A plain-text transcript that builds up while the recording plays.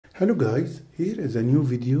Hello guys, here is a new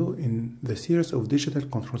video in the series of digital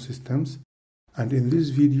control systems, and in this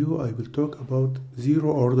video I will talk about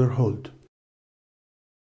zero order hold.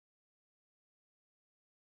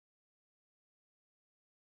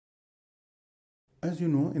 As you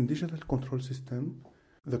know, in digital control system,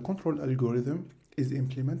 the control algorithm is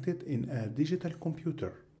implemented in a digital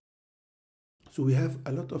computer. So we have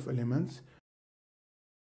a lot of elements.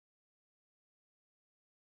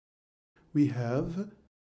 We have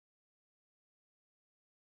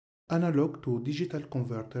analog to digital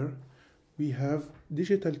converter, we have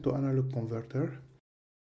digital to analog converter,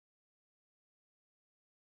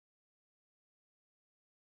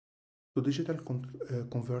 to digital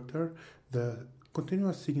converter, the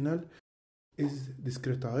continuous signal is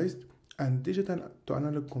discretized, and digital to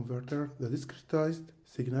analog converter, the discretized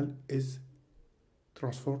signal is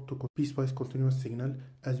transferred to piecewise continuous signal,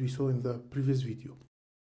 as we saw in the previous video.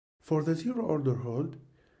 For the zero order hold,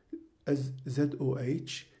 as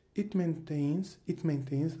ZOH, it maintains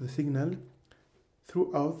the signal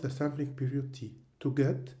throughout the sampling period T to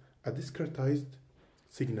get a discretized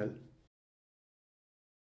signal.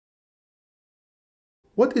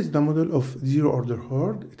 What is the model of zero order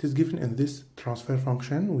hold? It is given in this transfer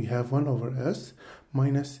function. We have 1 over s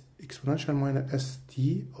minus exponential minus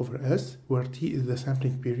st over s, where t is the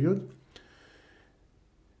sampling period.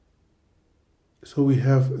 So we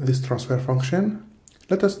have this transfer function.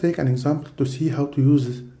 Let us take an example to see how to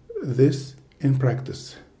use this in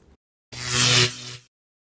practice.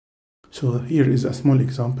 So here is a small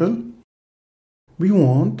example. We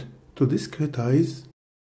want to discretize,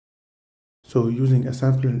 so using a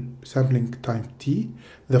sampling time t,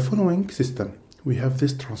 the following system. We have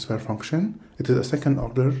this transfer function. It is a second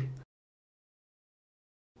order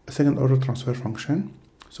transfer function.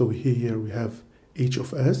 So here we have h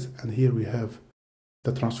of s, and here we have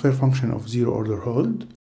the transfer function of zero order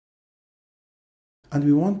hold. And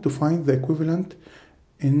we want to find the equivalent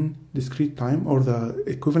in discrete time, or the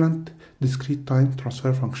equivalent discrete time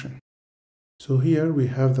transfer function. So here we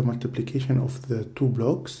have the multiplication of the two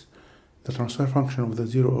blocks, the transfer function of the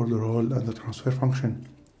zero order hold and the transfer function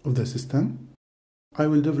of the system. I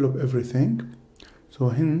will develop everything. So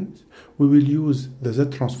hence we will use the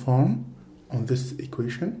Z transform on this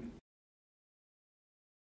equation.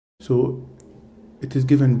 So it is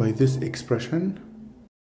given by this expression.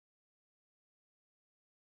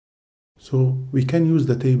 So we can use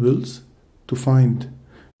the tables to find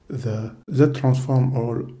the Z transform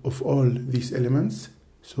of all these elements.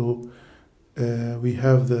 So we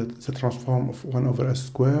have the Z transform of 1 over s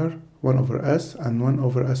square, 1 over s, and 1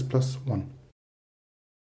 over s plus 1.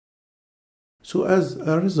 So as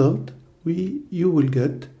a result, you will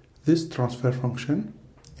get this transfer function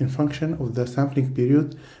in function of the sampling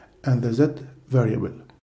period and the Z variable.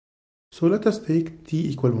 So let us take t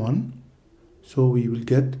equal 1. So we will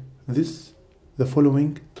get the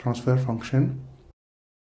following transfer function.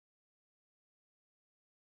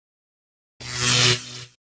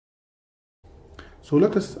 So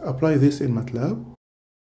let us apply this in Matlab.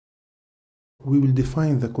 We will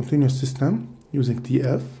define the continuous system using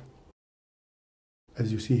TF,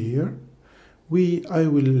 as you see here. I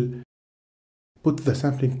will put the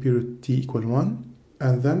sampling period t equal 1,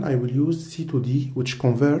 and then I will use c2d, which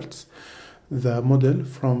converts the model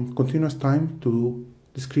from continuous time to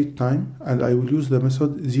discrete time, and I will use the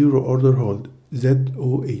method zero order hold,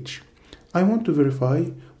 ZOH. I want to verify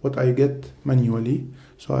what I get manually,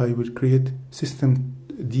 so I will create system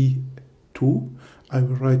D2. I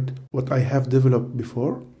will write what I have developed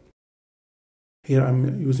before. Here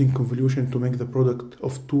I'm using convolution to make the product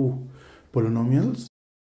of two polynomials,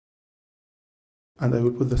 and I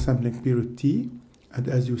will put the sampling period t, and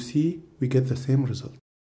as you see, we get the same result.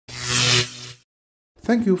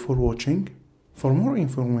 Thank you for watching. For more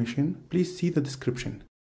information, please see the description.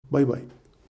 Bye bye.